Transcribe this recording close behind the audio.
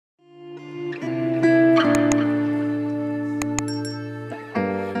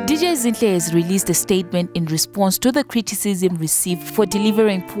DJ Zinhle has released a statement in response to the criticism received for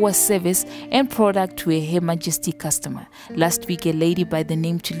delivering poor service and product to a Her Majesty customer. Last week, a lady by the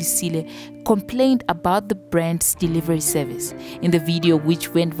name Zinhle complained about the brand's delivery service. In the video,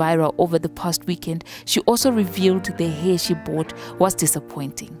 which went viral over the past weekend, she also revealed the hair she bought was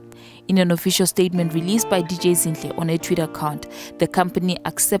disappointing. In an official statement released by DJ Zinhle on a Twitter account, the company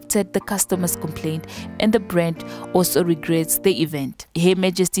accepted the customer's complaint and the brand also regrets the event. Her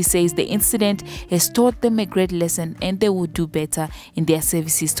Majesty says the incident has taught them a great lesson and they will do better in their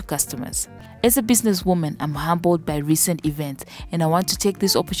services to customers. As a businesswoman, I'm humbled by recent events, and I want to take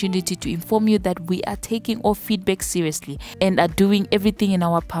this opportunity to inform you that we are taking all feedback seriously and are doing everything in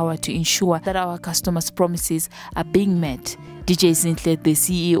our power to ensure that our customers' promises are being met. DJ Zinhle, the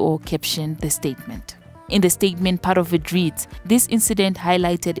CEO, captioned the statement. In the statement, part of it reads, "This incident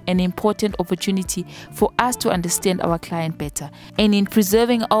highlighted an important opportunity for us to understand our client better, and in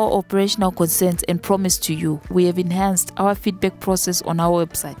preserving our operational concerns and promise to you, we have enhanced our feedback process on our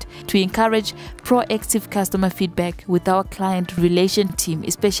website to encourage proactive customer feedback with our client relation team,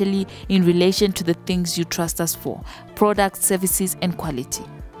 especially in relation to the things you trust us for: products, services, and quality."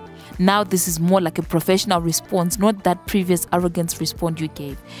 Now this is more like a professional response, not that previous arrogant response you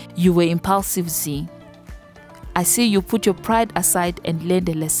gave. You were impulsive, Z. I see you put your pride aside and learned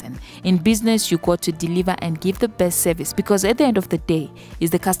a lesson. In business, you got to deliver and give the best service, because at the end of the day,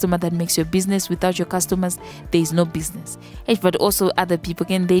 it's the customer that makes your business. Without your customers, there is no business. But also other people,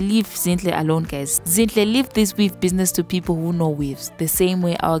 can they leave Zinhle alone, guys? Zinhle, leave this weave business to people who know weaves, the same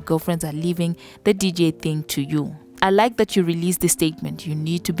way our girlfriends are leaving the DJ thing to you. I like that you released the statement. You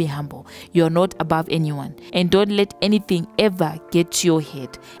need to be humble. You are not above anyone. And don't let anything ever get to your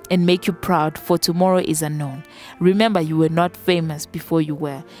head and make you proud, for tomorrow is unknown. Remember, you were not famous before you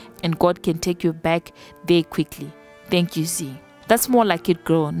were, and God can take you back there quickly. Thank you, Z. That's more like it,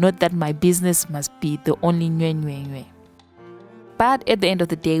 girl. Not that my business must be the only nwe. But at the end of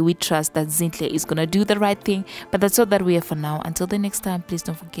the day, we trust that Zinhle is going to do the right thing. But that's all that we have for now. Until the next time, please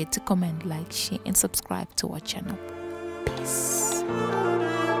don't forget to comment, like, share, and subscribe to our channel. Peace.